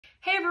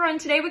Hey everyone,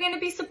 today we're going to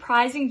be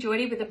surprising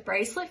Geordie with a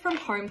bracelet from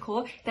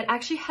Homecore that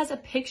actually has a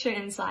picture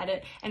inside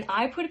it, and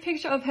I put a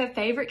picture of her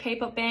favourite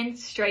K-pop band,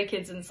 Stray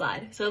Kids,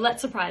 inside. So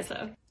let's surprise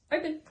her.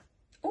 Open.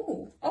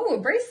 Oh, a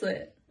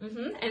bracelet.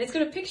 And it's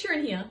got a picture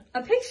in here.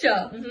 A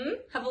picture?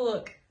 Have a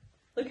look.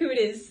 Look who it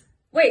is.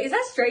 Wait, is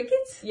that Stray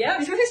Kids? Yeah.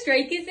 Is there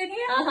Stray Kids in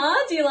here?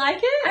 Do you like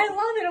it? I love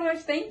it so much,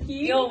 thank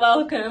you. You're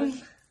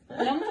welcome.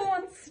 Number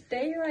one,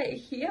 stay right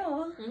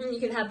here. You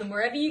can have them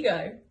wherever you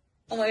go.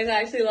 Oh my god,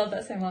 I actually love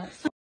that so much.